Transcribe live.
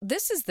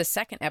this is the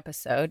second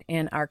episode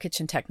in our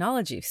kitchen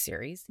technology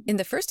series. In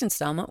the first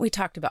installment, we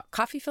talked about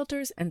coffee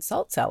filters and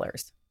salt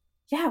cellars.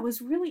 Yeah, it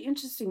was really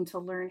interesting to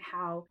learn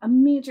how a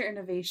major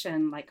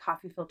innovation like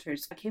coffee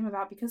filters came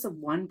about because of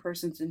one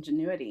person's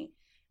ingenuity.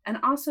 And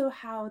also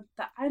how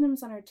the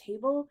items on our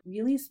table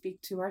really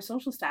speak to our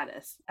social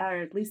status,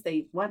 or at least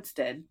they once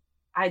did.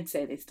 I'd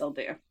say they still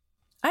do.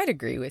 I'd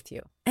agree with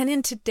you. And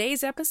in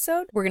today's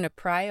episode, we're going to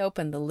pry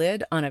open the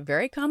lid on a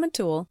very common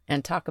tool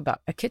and talk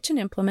about a kitchen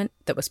implement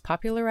that was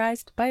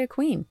popularized by a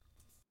queen.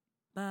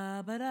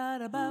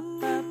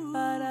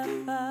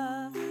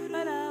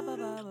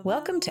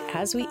 Welcome to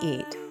As We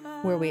Eat,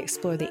 where we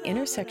explore the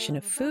intersection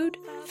of food,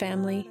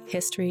 family,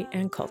 history,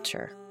 and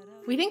culture.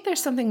 We think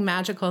there's something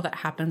magical that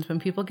happens when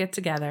people get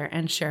together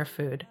and share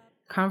food.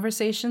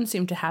 Conversations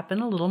seem to happen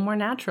a little more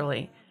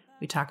naturally.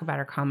 We talk about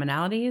our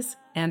commonalities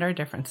and our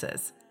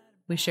differences.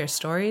 We share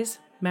stories,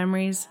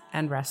 memories,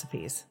 and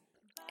recipes.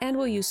 And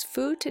we'll use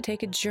food to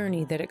take a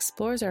journey that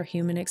explores our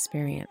human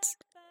experience.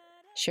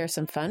 Share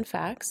some fun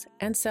facts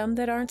and some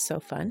that aren't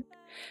so fun.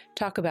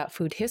 Talk about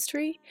food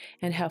history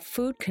and how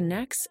food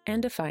connects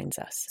and defines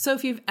us. So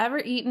if you've ever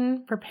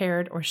eaten,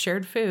 prepared, or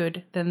shared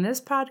food, then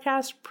this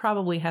podcast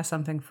probably has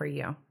something for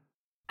you.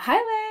 Hi,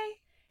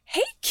 Lay.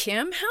 Hey,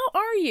 Kim, how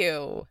are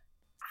you?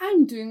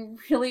 I'm doing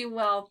really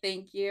well,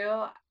 thank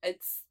you.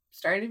 It's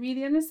starting to be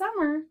the end of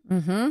summer.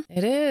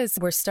 It is.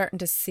 We're starting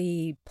to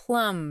see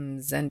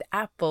plums and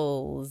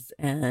apples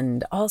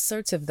and all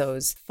sorts of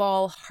those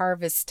fall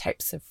harvest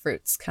types of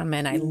fruits come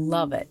in. I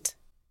love it.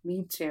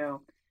 Me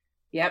too.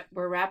 Yep,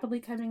 we're rapidly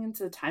coming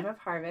into the time of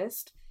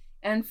harvest.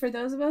 And for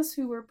those of us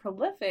who were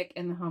prolific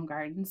in the home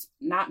gardens,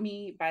 not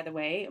me, by the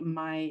way,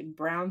 my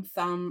brown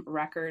thumb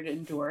record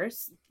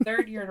endures.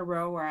 Third year in a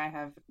row where I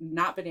have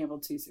not been able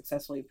to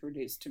successfully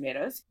produce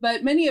tomatoes.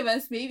 But many of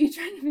us may be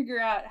trying to figure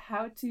out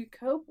how to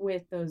cope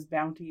with those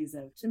bounties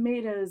of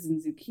tomatoes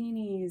and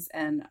zucchinis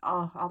and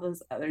all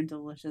those other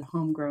delicious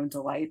homegrown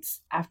delights.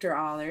 After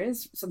all, there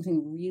is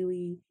something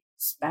really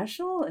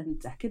special and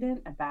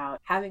decadent about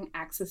having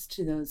access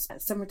to those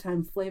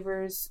summertime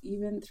flavors,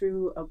 even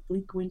through a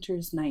bleak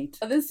winter's night.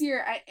 This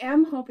year, I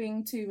am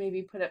hoping to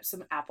maybe put up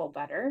some apple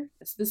butter,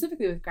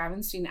 specifically with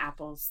Gravenstein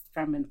apples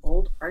from an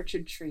old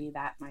orchard tree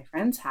that my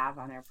friends have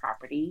on their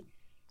property,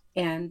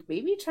 and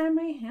maybe try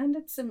my hand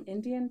at some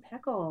Indian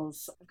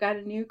pickles. I've got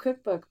a new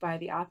cookbook by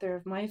the author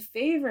of my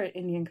favorite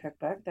Indian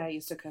cookbook that I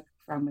used to cook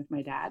from with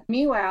my dad.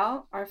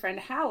 Meanwhile, our friend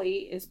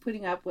Hallie is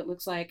putting up what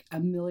looks like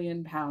 1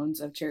 million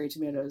pounds of cherry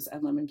tomatoes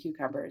and lemon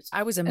cucumbers.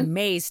 I was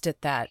amazed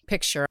at that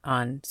picture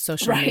on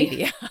social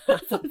media.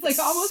 It's like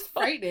almost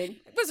frightening.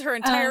 It was her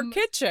entire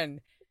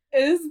kitchen.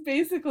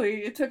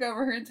 It took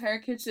over her entire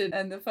kitchen.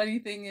 And the funny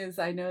thing is,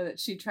 I know that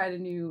she tried a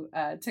new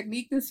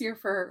technique this year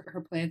for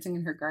her planting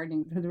and her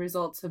gardening. The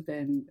results have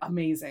been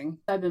amazing.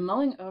 I've been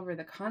mulling over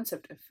the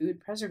concept of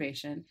food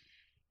preservation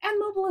and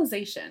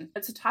mobilization.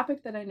 It's a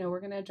topic that I know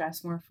we're going to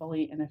address more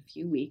fully in a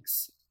few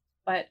weeks,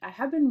 but I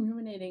have been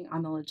ruminating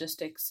on the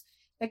logistics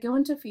that go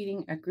into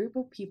feeding a group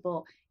of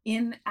people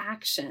in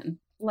action,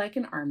 like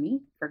an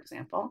army, for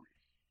example.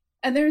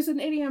 And there's an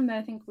idiom that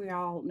I think we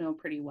all know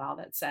pretty well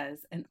that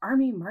says, an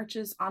army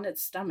marches on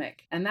its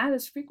stomach. And that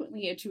is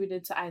frequently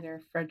attributed to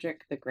either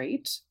Frederick the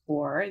Great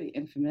or the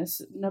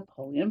infamous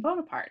Napoleon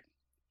Bonaparte.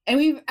 And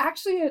we've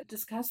actually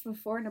discussed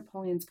before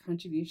Napoleon's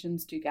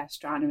contributions to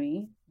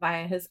gastronomy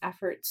via his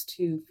efforts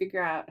to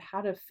figure out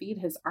how to feed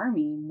his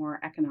army more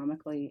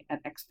economically and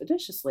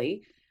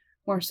expeditiously,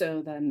 more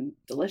so than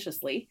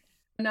deliciously.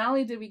 Not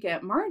only did we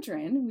get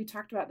margarine, we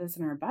talked about this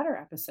in our butter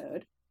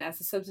episode,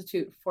 as a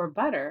substitute for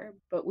butter,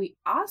 but we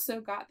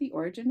also got the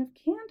origin of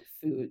canned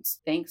foods,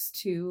 thanks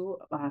to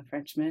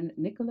Frenchman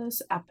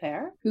Nicolas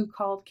Appert, who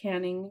called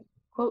canning,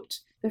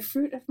 quote, the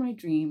fruit of my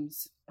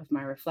dreams, of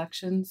my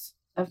reflections,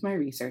 of my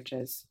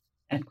researches,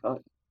 end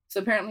quote.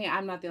 So apparently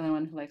I'm not the only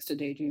one who likes to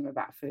daydream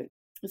about food.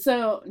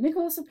 So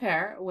Nicolas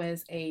Appert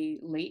was a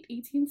late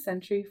 18th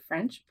century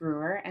French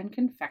brewer and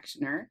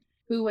confectioner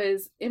who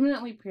was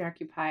imminently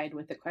preoccupied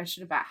with the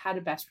question about how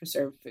to best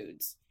preserve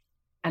foods.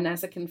 And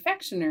as a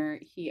confectioner,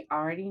 he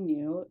already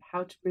knew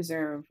how to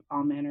preserve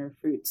all manner of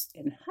fruits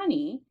in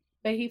honey,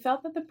 but he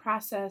felt that the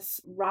process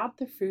robbed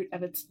the fruit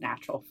of its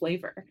natural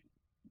flavor.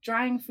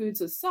 Drying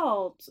foods with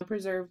salt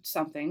preserved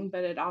something,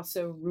 but it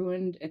also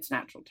ruined its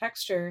natural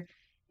texture,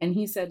 and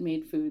he said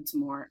made foods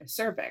more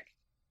acerbic.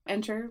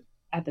 Enter,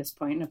 at this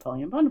point,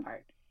 Napoleon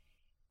Bonaparte.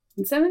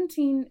 In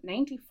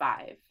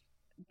 1795,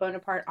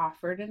 Bonaparte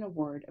offered an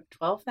award of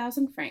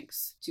 12,000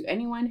 francs to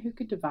anyone who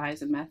could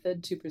devise a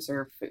method to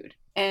preserve food.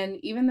 And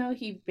even though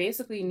he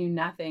basically knew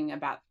nothing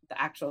about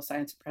the actual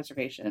science of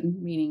preservation,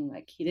 meaning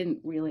like he didn't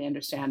really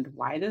understand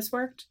why this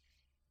worked,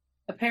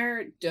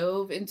 Appert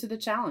dove into the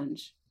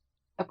challenge.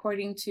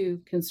 According to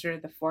Consider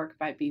the Fork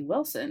by B.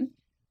 Wilson,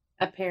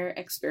 Appert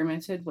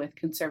experimented with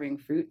conserving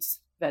fruits,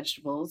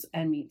 vegetables,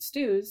 and meat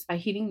stews by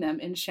heating them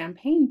in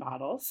champagne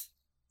bottles,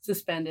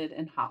 suspended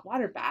in hot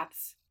water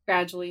baths,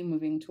 gradually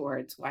moving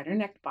towards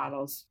wider-necked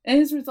bottles, and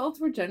his results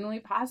were generally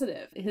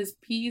positive. His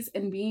peas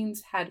and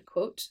beans had,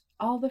 quote,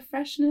 all the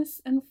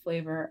freshness and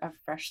flavor of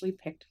freshly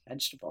picked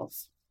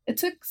vegetables. It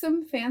took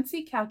some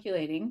fancy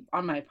calculating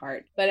on my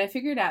part, but I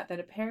figured out that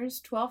Appert's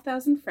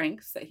 12,000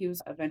 francs that he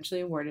was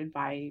eventually awarded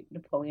by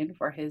Napoleon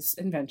for his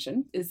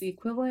invention is the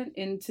equivalent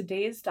in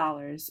today's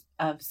dollars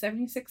of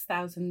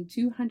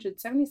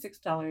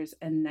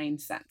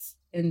 $76,276.09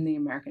 in the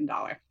American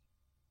dollar.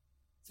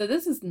 So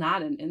this is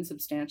not an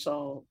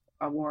insubstantial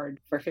award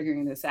for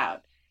figuring this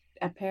out.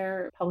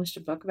 Appert published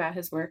a book about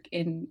his work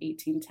in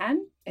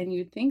 1810, and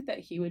you'd think that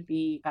he would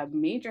be a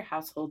major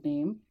household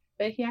name,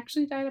 but he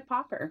actually died a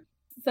pauper.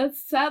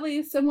 That's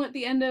sadly somewhat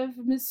the end of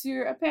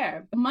Monsieur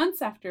Appert.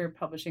 Months after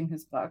publishing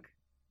his book,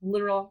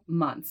 literal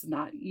months,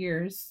 not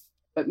years,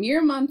 but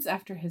mere months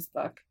after his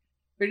book,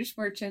 British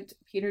merchant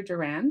Peter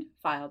Durand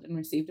filed and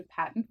received a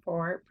patent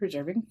for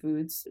preserving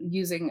foods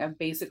using a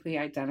basically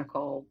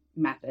identical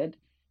method.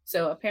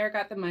 So Appert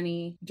got the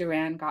money,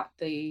 Durand got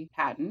the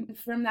patent.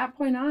 From that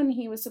point on,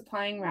 he was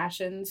supplying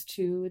rations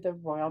to the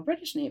Royal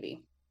British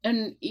Navy.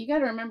 And you got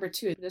to remember,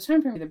 too, at the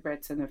time the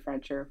Brits and the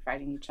French are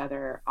fighting each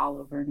other all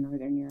over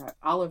Northern Europe,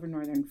 all over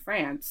Northern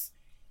France.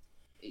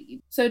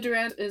 So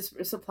Durand is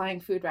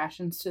supplying food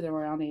rations to the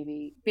Royal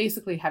Navy,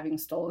 basically having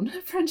stolen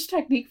a French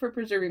technique for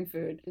preserving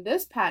food.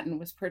 This patent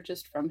was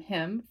purchased from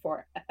him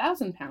for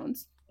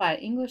 £1,000 by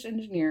English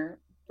engineer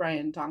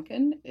Brian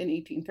Donkin in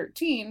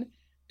 1813.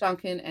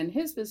 Donkin and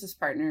his business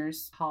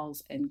partners,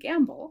 Halls and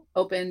Gamble,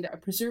 opened a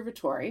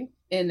preservatory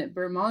in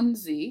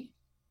Bermondsey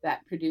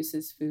that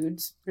produces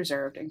foods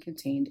preserved and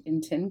contained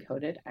in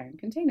tin-coated iron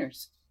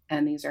containers.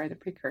 And these are the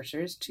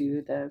precursors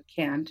to the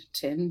canned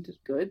tinned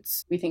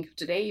goods we think of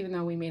today, even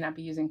though we may not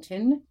be using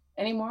tin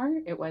anymore.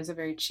 It was a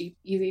very cheap,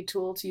 easy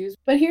tool to use.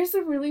 But here's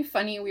the really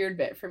funny, weird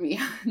bit for me.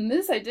 And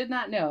this I did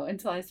not know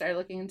until I started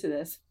looking into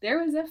this.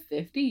 There was a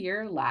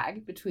 50-year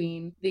lag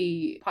between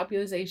the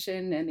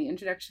popularization and the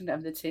introduction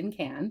of the tin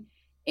can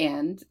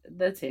and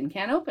the tin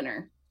can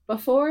opener.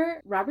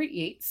 Before Robert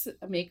Yates,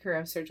 a maker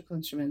of surgical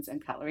instruments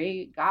and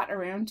cutlery, got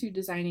around to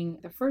designing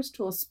the first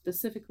tool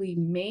specifically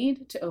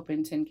made to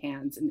open tin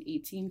cans in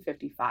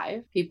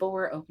 1855, people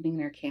were opening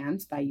their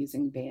cans by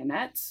using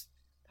bayonets,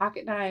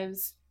 pocket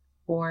knives,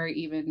 or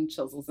even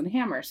chisels and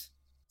hammers.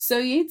 So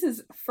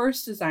Yates's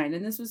first design,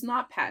 and this was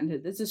not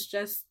patented, this is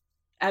just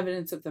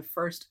evidence of the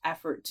first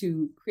effort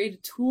to create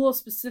a tool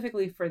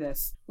specifically for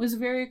this, was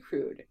very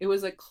crude. It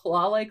was a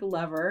claw-like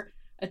lever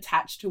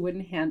attached to a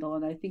wooden handle,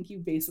 and I think you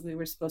basically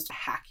were supposed to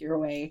hack your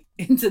way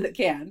into the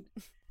can.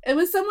 It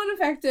was somewhat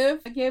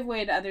effective. It gave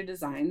way to other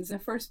designs. The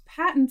first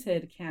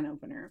patented can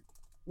opener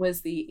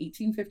was the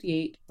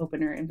 1858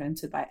 opener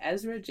invented by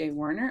Ezra J.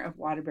 Warner of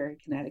Waterbury,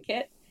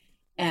 Connecticut,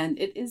 and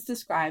it is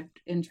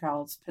described in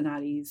Charles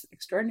Penati's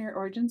Extraordinary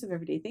Origins of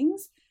Everyday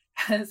Things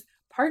as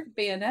part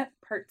bayonet,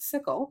 part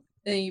sickle.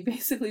 And you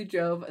basically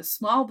drove a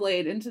small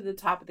blade into the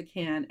top of the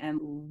can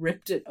and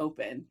ripped it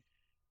open.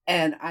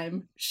 And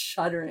I'm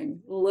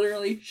shuddering,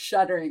 literally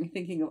shuddering,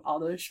 thinking of all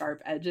those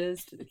sharp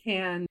edges to the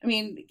can. I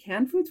mean,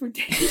 canned foods were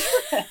dangerous.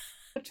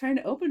 Trying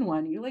to open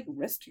one, you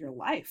risked your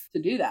life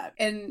to do that.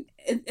 And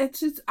it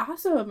just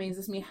also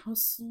amazes me how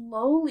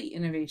slowly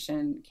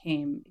innovation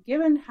came,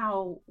 given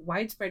how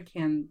widespread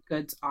canned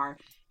goods are.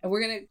 And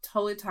we're going to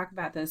totally talk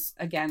about this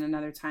again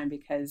another time,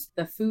 because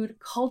the food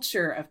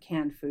culture of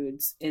canned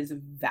foods is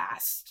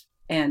vast.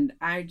 And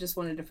I just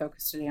wanted to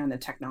focus today on the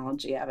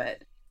technology of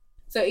it.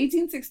 So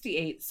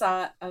 1868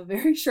 saw a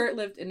very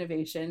short-lived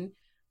innovation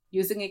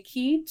using a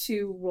key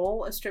to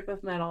roll a strip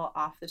of metal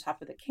off the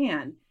top of the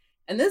can.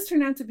 And this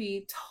turned out to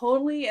be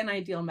totally an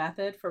ideal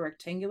method for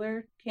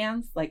rectangular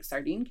cans, like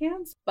sardine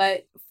cans.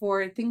 But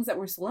for things that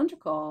were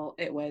cylindrical,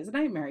 it was a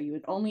nightmare. You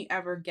would only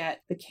ever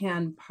get the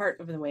can part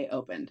of the way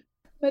opened.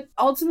 But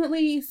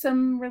ultimately,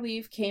 some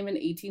relief came in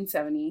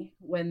 1870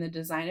 when the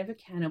design of a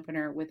can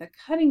opener with a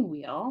cutting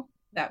wheel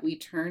that we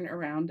turn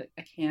around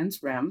a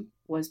can's rim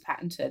was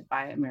patented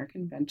by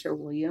American inventor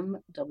William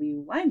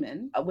W.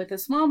 Lyman, with a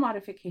small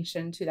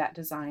modification to that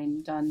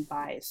design done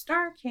by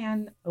Star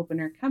Can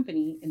Opener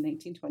Company in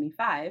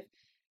 1925,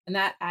 and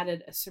that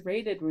added a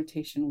serrated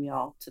rotation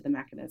wheel to the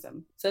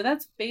mechanism. So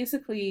that's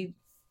basically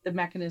the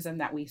mechanism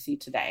that we see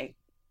today.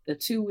 The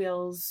two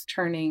wheels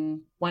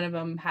turning, one of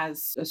them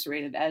has a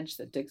serrated edge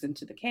that digs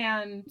into the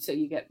can, so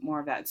you get more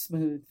of that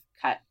smooth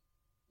cut.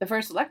 The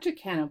first electric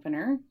can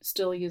opener,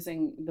 still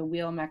using the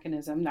wheel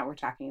mechanism that we're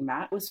talking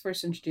about, was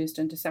first introduced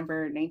in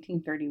December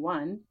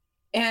 1931.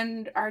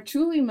 And our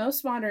truly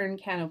most modern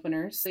can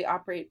openers, they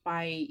operate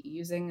by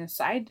using a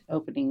side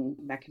opening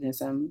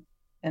mechanism,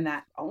 and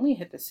that only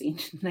hit the scene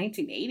in the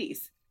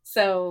 1980s.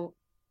 So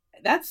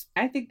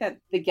I think that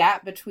the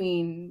gap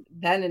between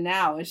then and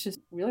now is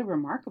just really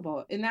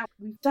remarkable, in that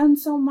we've done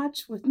so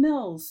much with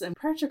mills and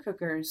pressure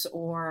cookers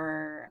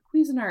or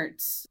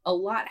Cuisinarts. A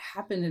lot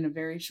happened in a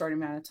very short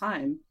amount of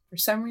time. For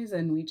some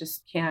reason, we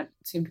just can't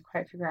seem to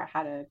quite figure out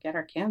how to get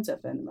our cans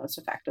open most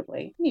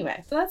effectively.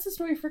 Anyway, so that's the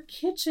story for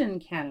kitchen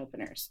can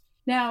openers.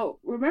 Now,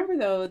 remember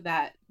though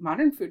that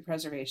modern food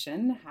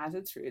preservation has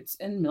its roots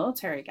in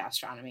military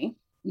gastronomy.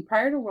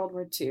 Prior to World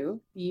War II,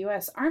 the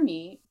U.S.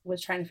 Army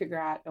was trying to figure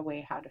out a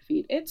way how to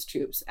feed its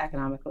troops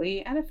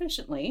economically and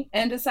efficiently,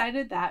 and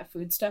decided that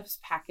foodstuffs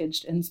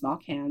packaged in small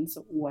cans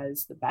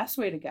was the best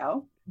way to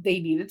go. They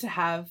needed to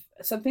have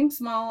something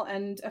small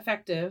and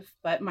effective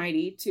but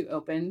mighty to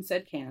open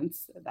said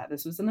cans, that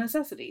this was a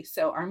necessity.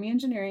 So Army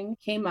Engineering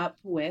came up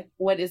with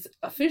what is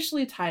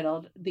officially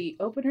titled the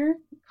opener,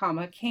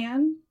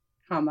 can,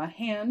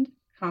 hand,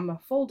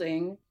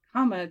 folding,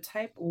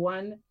 type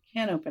 1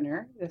 can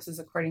opener. This is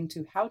according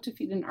to How to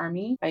Feed an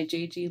Army by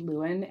J.G.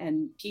 Lewin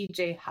and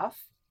P.J.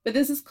 Huff. But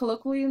this is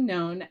colloquially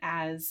known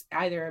as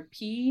either a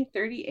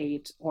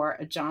P38 or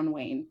a John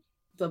Wayne.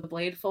 The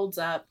blade folds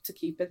up to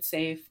keep it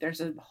safe.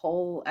 There's a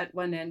hole at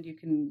one end. You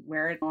can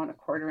wear it on a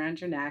cord around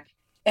your neck.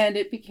 And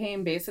it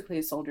became basically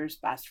a soldier's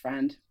best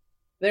friend.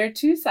 There are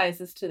two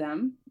sizes to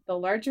them. The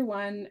larger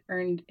one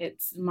earned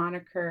its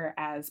moniker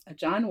as a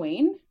John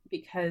Wayne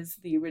because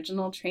the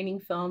original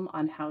training film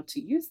on how to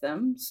use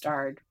them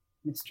starred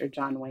Mr.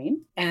 John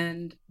Wayne.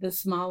 And the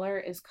smaller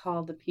is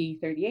called the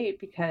P38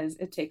 because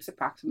it takes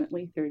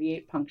approximately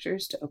 38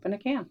 punctures to open a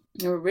can.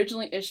 They were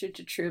originally issued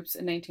to troops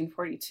in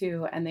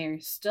 1942, and they are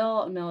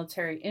still a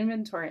military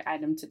inventory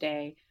item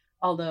today,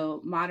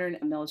 although modern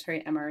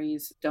military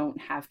MREs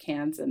don't have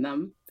cans in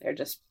them. They're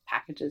just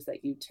packages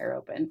that you tear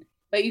open.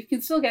 But you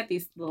can still get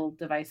these little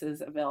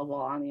devices available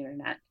on the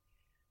internet.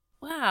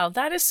 Wow,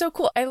 that is so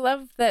cool. I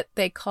love that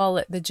they call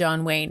it the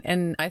John Wayne,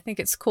 and I think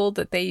it's cool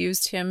that they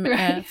used him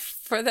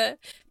for the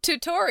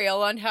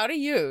tutorial on how to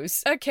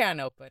use a can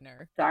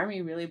opener. The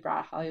Army really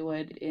brought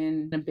Hollywood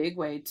in a big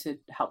way to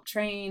help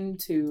train,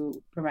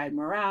 to provide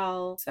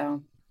morale.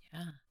 So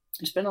yeah.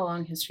 There's been a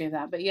long history of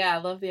that. But yeah, I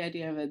love the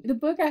idea of it. The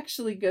book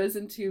actually goes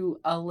into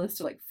a list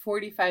of like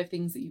 45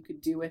 things that you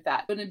could do with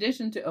that. In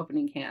addition to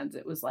opening cans,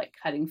 it was like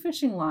cutting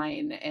fishing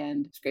line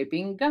and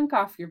scraping gunk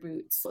off your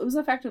boots. It was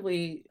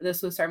effectively the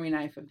Swiss Army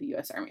knife of the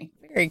U.S. Army.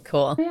 Very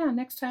cool. Yeah,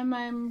 next time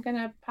I'm going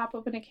to pop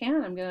open a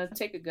can, I'm going to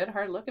take a good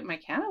hard look at my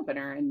can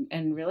opener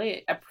and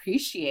really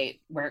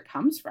appreciate where it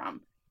comes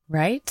from.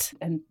 Right.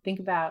 And think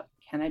about,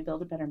 can I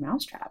build a better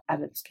mousetrap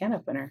out of this can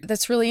opener?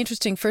 That's really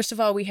interesting. First of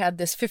all, we had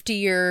this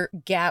 50-year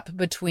gap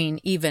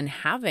between even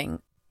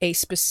having a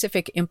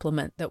specific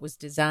implement that was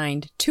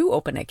designed to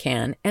open a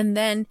can. And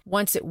then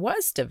once it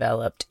was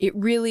developed, it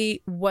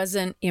really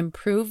wasn't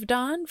improved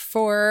on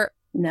for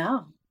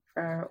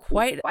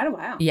quite a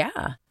while.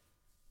 Yeah.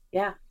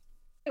 Yeah.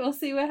 We'll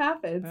see what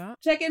happens. Yeah.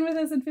 Check in with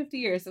us in 50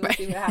 years and we'll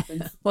see what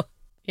happens. Well,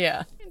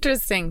 yeah.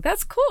 Interesting.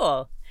 That's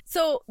cool.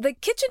 So the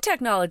kitchen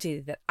technology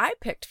that I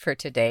picked for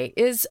today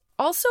is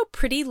also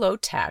pretty low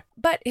tech,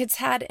 but it's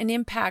had an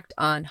impact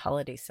on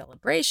holiday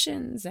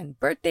celebrations and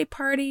birthday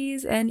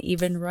parties and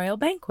even royal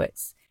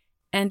banquets.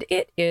 And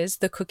it is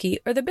the cookie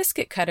or the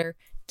biscuit cutter,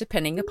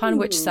 depending upon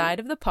which side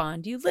of the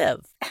pond you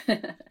live.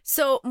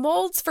 So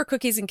molds for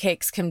cookies and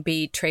cakes can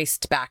be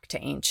traced back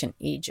to ancient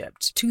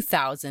Egypt,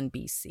 2000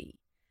 BC.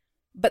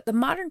 But the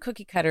modern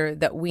cookie cutter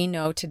that we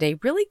know today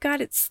really got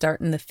its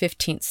start in the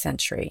 15th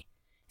century.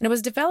 And it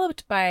was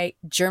developed by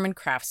German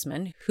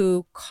craftsmen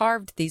who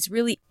carved these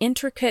really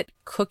intricate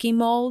cookie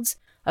molds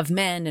of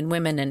men and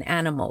women and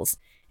animals.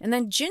 And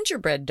then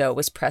gingerbread dough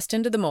was pressed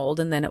into the mold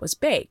and then it was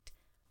baked,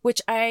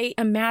 which I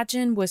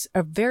imagine was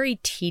a very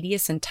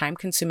tedious and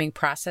time-consuming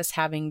process,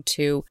 having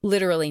to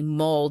literally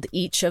mold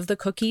each of the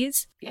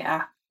cookies.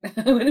 Yeah,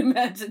 I would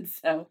imagine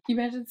so. Can you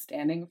imagine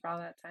standing for all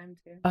that time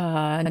too?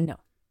 No.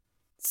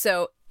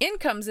 So in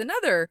comes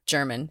another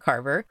German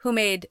carver who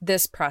made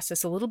this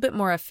process a little bit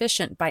more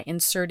efficient by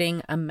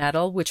inserting a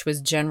metal, which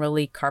was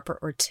generally copper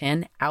or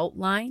tin,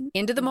 outline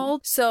into the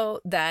mold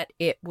so that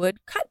it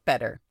would cut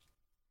better.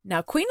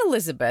 Now, Queen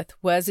Elizabeth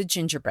was a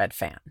gingerbread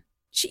fan.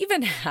 She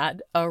even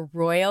had a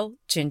royal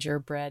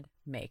gingerbread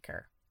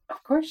maker.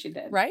 Of course she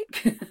did. Right?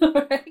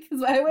 Right? 'Cause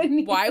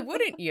why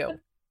wouldn't you?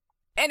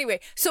 Anyway,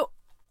 so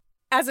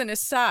as an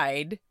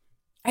aside,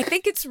 I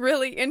think it's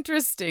really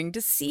interesting to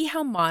see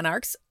how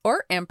monarchs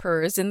or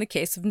emperors, in the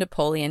case of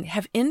Napoleon,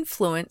 have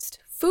influenced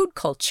food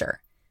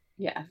culture.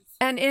 Yes.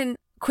 And in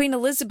Queen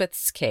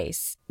Elizabeth's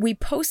case, we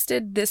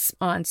posted this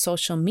on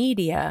social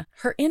media,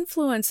 her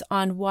influence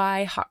on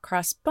why hot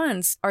cross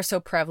buns are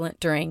so prevalent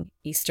during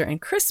Easter and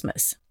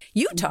Christmas.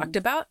 You talked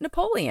about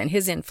Napoleon,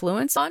 his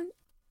influence on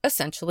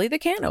essentially the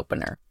can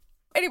opener.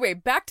 Anyway,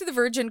 back to the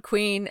Virgin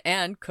Queen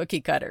and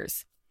cookie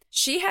cutters.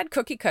 She had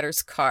cookie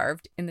cutters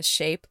carved in the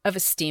shape of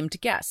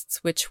esteemed guests,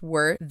 which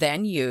were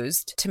then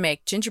used to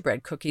make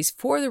gingerbread cookies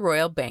for the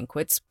royal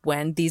banquets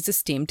when these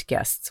esteemed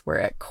guests were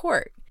at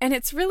court. And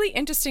it's really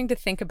interesting to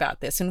think about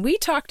this. And we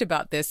talked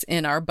about this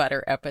in our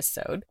butter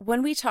episode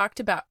when we talked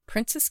about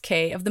Princess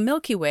Kay of the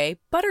Milky Way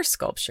butter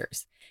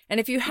sculptures. And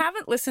if you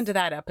haven't listened to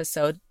that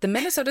episode, the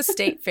Minnesota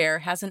State Fair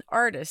has an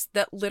artist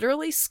that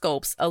literally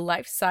sculpts a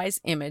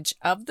life-size image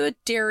of the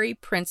dairy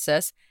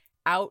princess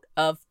out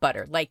of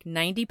butter, like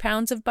 90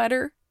 pounds of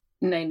butter.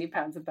 90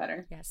 pounds of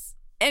butter. Yes.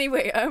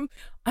 Anyway,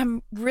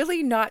 I'm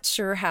really not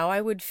sure how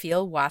I would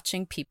feel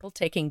watching people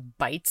taking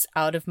bites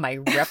out of my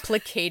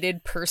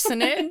replicated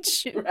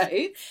personage.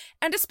 Right?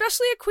 And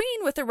especially a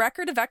queen with a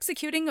record of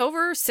executing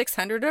over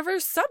 600 of her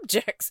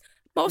subjects,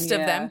 most of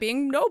them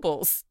being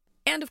nobles.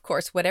 And of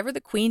course, whatever the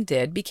queen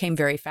did became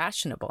very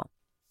fashionable.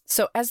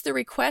 So as the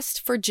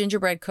request for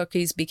gingerbread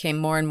cookies became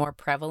more and more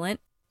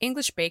prevalent,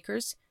 English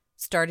bakers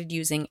started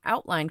using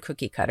outline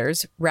cookie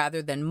cutters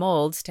rather than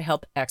molds to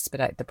help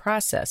expedite the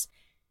process.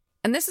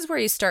 And this is where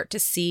you start to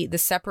see the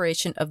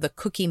separation of the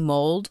cookie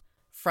mold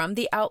from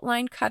the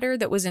outline cutter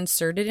that was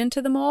inserted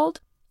into the mold.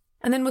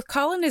 And then with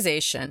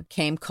colonization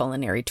came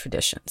culinary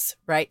traditions,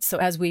 right? So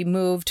as we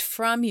moved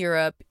from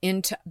Europe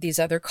into these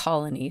other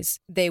colonies,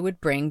 they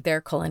would bring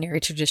their culinary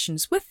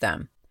traditions with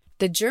them.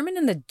 The German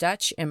and the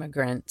Dutch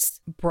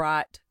immigrants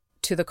brought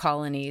to the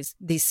colonies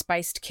these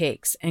spiced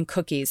cakes and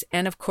cookies,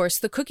 and of course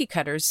the cookie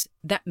cutters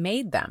that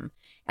made them.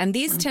 And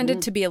these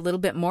tended to be a little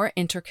bit more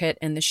intricate,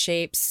 and the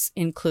shapes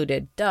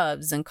included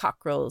doves and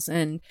cockerels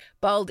and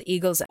bald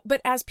eagles.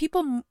 But as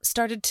people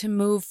started to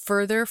move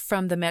further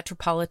from the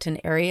metropolitan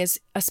areas,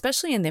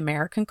 especially in the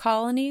American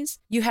colonies,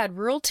 you had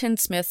rural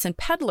tinsmiths and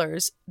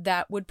peddlers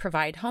that would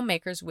provide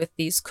homemakers with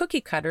these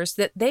cookie cutters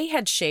that they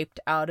had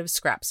shaped out of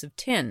scraps of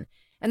tin.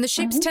 And the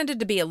shapes tended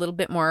to be a little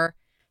bit more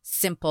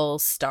simple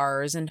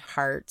stars and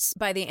hearts.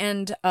 By the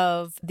end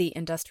of the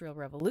Industrial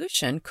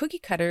Revolution, cookie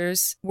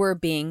cutters were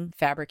being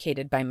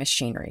fabricated by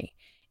machinery.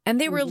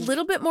 And they were a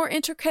little bit more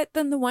intricate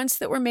than the ones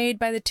that were made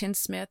by the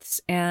tinsmiths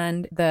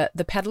and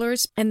the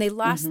peddlers, and they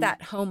lost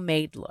that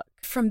homemade look.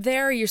 From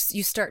there, you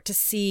start to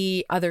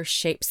see other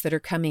shapes that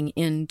are coming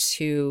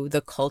into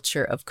the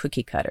culture of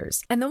cookie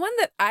cutters. And the one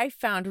that I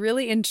found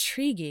really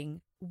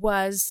intriguing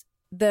was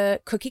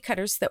the cookie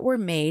cutters that were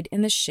made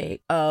in the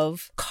shape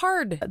of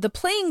the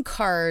playing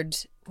card.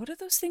 What are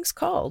those things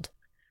called?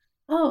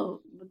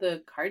 Oh,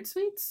 the card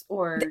suites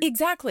or?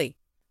 Exactly.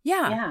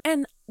 Yeah.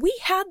 And we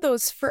had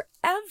those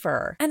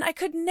forever and I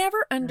could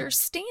never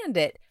understand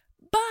it.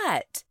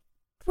 But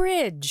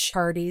bridge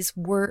parties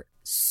were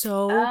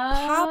so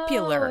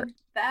popular.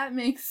 That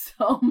makes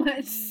so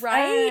much sense.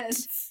 Right?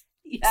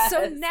 Yes.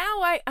 So now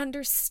I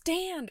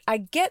understand. I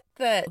get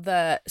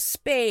the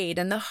spade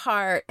and the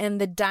heart and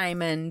the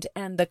diamond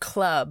and the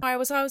club. I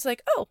was always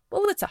like, oh,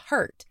 well, it's a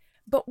heart.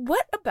 But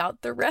what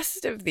about the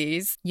rest of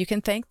these? You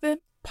can thank the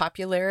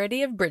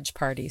popularity of bridge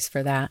parties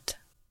for that.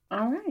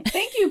 All right.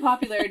 Thank you,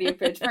 popularity of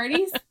bridge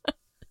parties.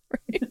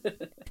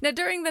 Now,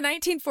 during the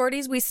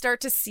 1940s, we start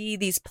to see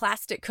these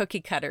plastic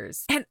cookie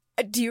cutters. And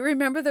do you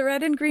remember the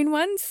red and green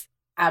ones?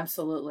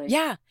 Absolutely.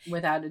 Yeah.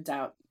 Without a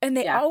doubt. And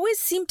they always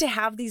seem to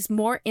have these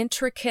more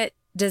intricate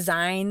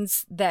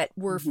designs that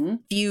were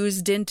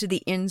fused into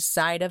the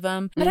inside of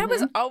them. But I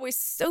was always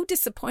so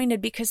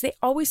disappointed because they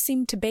always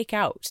seemed to bake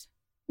out.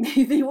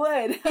 They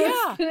would. Yeah.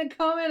 I was going to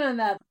comment on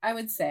that. I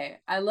would say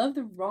I love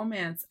the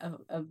romance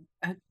of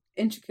an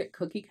intricate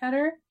cookie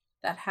cutter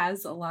that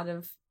has a lot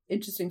of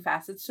interesting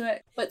facets to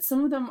it, but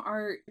some of them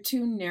are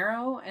too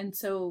narrow, and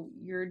so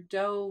your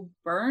dough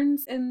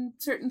burns in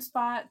certain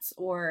spots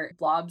or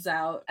blobs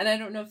out. And I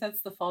don't know if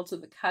that's the fault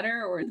of the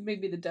cutter or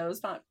maybe the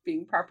dough's not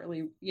being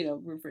properly,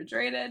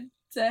 refrigerated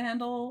to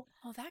handle.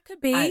 Oh, that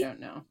could be. I don't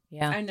know.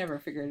 Yeah. I never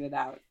figured it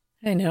out.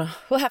 I know.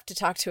 We'll have to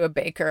talk to a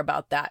baker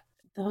about that.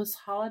 Those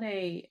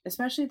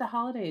especially the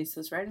holidays,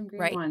 those red and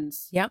green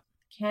ones. Yep.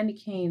 Candy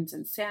canes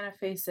and Santa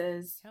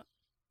faces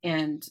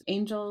and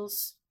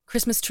angels.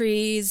 Christmas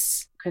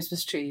trees.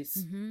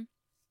 Mm-hmm.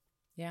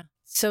 Yeah.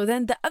 So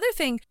then the other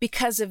thing,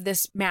 because of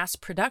this mass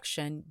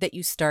production that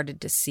you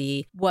started to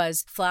see,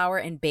 was flour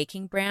and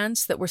baking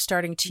brands that were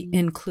starting to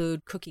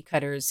include cookie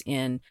cutters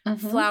in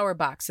flour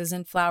boxes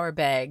and flour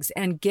bags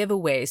and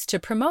giveaways to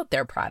promote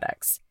their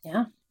products.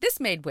 Yeah. This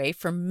made way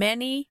for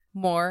many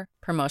more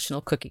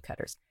promotional cookie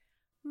cutters.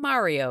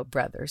 Mario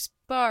Brothers,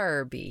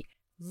 Barbie,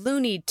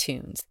 Looney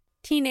Tunes,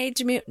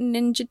 Teenage Mutant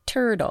Ninja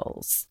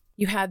Turtles.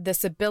 You had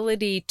this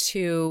ability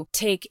to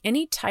take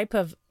any type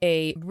of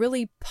a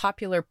really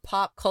popular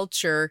pop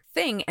culture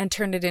thing and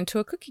turn it into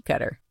a cookie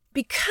cutter.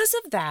 Because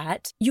of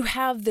that, you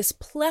have this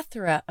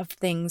plethora of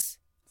things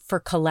for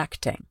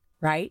collecting,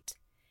 right?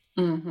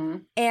 Mm-hmm.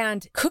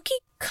 And cookie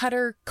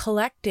cutter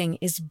collecting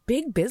is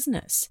big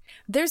business.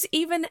 There's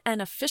even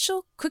an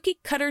official cookie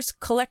cutters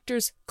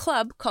collectors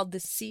club called the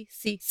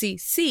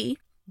CCCC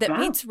that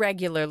meets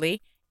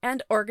regularly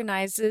and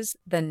organizes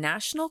the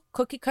National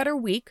Cookie Cutter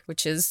Week,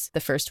 which is the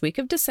first week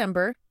of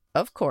December,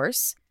 of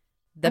course,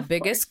 the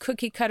biggest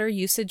cookie cutter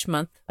usage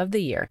month of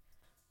the year.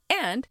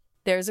 And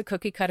there's a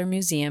cookie cutter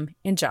museum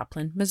in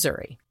Joplin,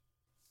 Missouri.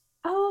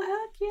 Oh,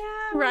 heck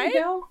yeah. Right?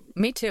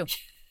 Me too.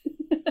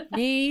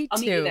 Me too. I'll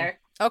meet you there.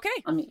 Okay.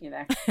 I'll meet you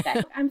there.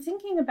 Okay. I'm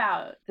thinking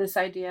about this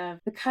idea of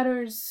the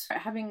cutters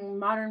having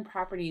modern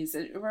properties.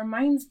 It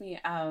reminds me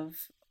of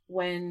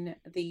when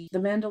the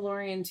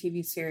Mandalorian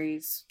TV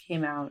series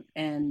came out,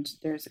 and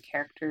there's a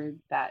character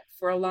that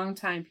for a long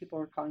time people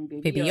were calling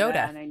Baby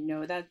Yoda. And I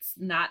know that's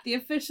not the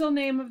official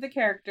name of the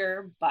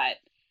character, but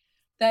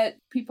that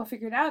people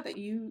figured out that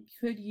you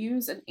could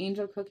use an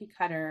angel cookie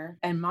cutter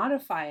and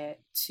modify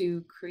it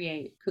to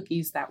create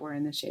cookies that were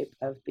in the shape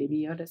of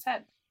Baby Yoda's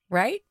head.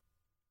 Right?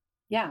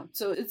 Yeah.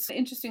 So it's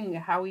interesting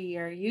how we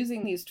are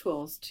using these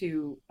tools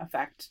to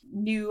affect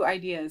new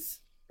ideas,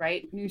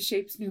 right? New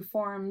shapes, new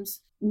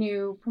forms,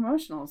 new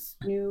promotionals,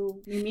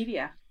 new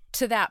media.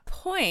 To that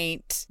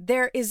point,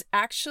 there is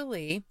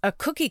actually a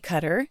cookie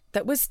cutter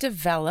that was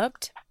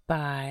developed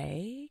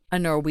by a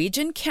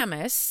Norwegian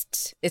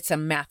chemist. It's a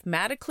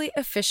mathematically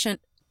efficient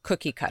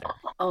cookie cutter.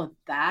 Oh,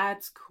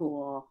 that's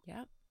cool.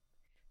 Yeah.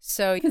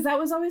 So, because that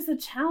was always the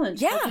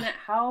challenge. Yeah. Looking at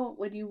how,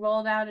 when you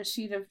rolled out a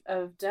sheet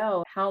of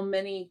dough, how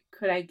many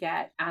could I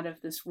get out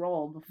of this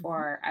roll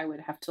before I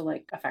would have to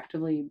like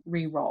effectively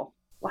re-roll?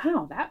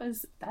 Wow,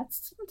 that's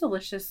some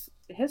delicious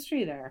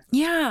history there.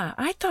 Yeah,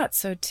 I thought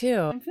so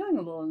too. I'm feeling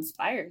a little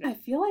inspired. I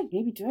feel like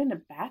maybe doing a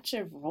batch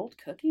of rolled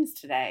cookies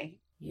today.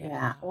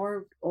 Yeah.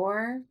 Or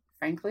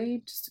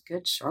frankly, just a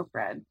good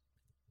shortbread.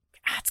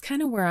 That's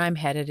kind of where I'm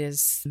headed,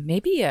 is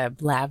maybe a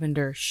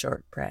lavender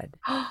shortbread.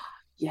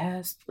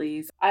 Yes,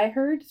 please. I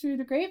heard through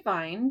the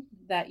grapevine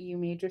that you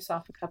made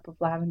yourself a cup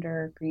of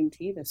lavender green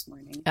tea this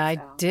morning. I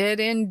did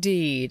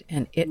indeed,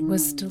 and it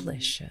was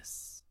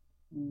delicious.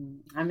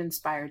 I'm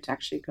inspired to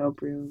actually go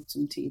brew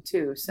some tea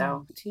too.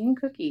 So tea and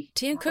cookie.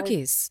 Tea and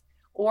cookies.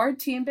 Or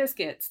tea and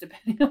biscuits,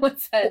 depending on what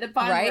side of the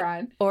pond we're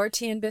on. Or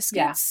tea and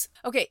biscuits.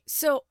 Yeah. Okay,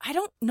 so I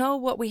don't know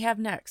what we have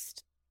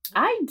next.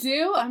 I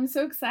do. I'm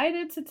so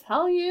excited to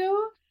tell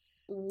you.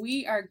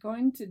 We are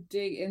going to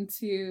dig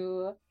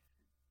into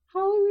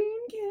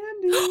Halloween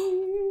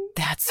candy.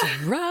 That's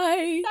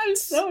right. I'm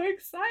so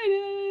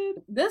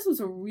excited. This was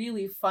a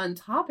really fun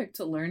topic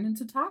to learn and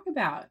to talk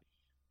about.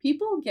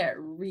 People get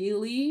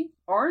really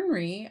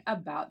ornery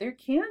about their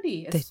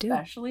candy,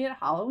 especially at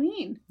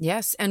Halloween.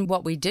 Yes, and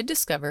what we did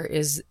discover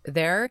is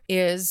there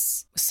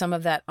is some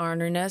of that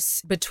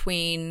orneriness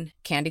between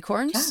candy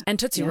corns and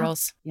Tootsie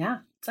Rolls. Yeah,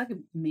 it's like a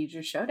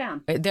major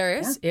showdown. There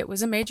is. Yeah. It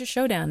was a major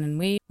showdown, and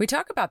we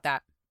talk about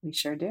that. We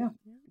sure do.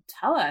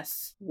 Tell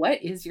us,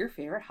 what is your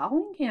favorite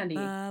Halloween candy?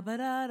 For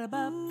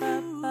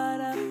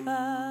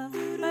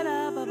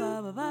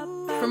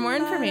more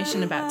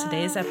information about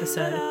today's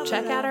episode,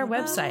 check out our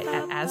website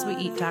at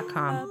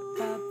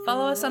asweeat.com.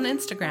 Follow us on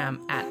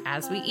Instagram at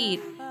asweeat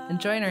and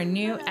join our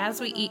new As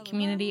We Eat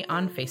community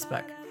on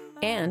Facebook.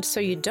 And so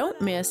you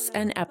don't miss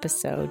an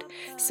episode,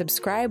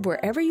 subscribe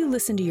wherever you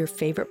listen to your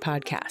favorite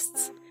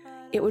podcasts.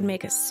 It would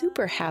make us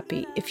super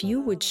happy if you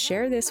would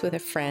share this with a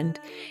friend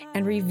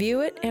and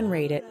review it and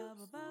rate it.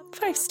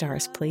 5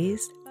 stars,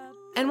 please.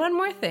 And one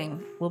more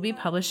thing, we'll be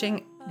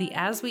publishing the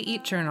As We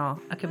Eat Journal,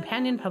 a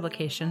companion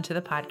publication to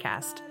the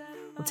podcast.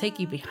 We'll take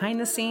you behind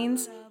the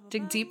scenes,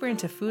 dig deeper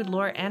into food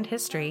lore and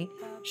history,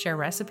 share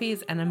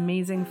recipes and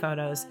amazing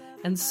photos,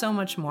 and so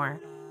much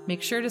more.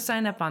 Make sure to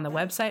sign up on the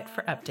website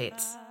for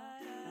updates.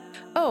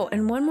 Oh,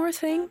 and one more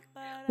thing.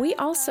 We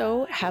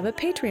also have a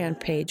Patreon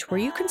page where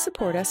you can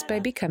support us by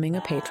becoming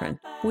a patron.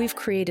 We've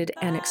created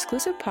an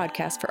exclusive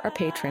podcast for our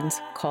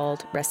patrons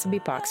called Recipe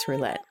Box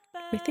Roulette.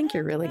 We think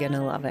you're really going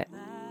to love it.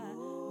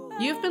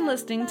 You've been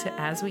listening to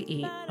As We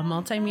Eat, a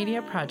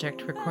multimedia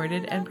project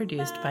recorded and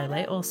produced by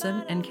Leigh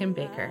Olson and Kim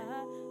Baker.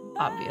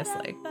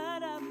 Obviously.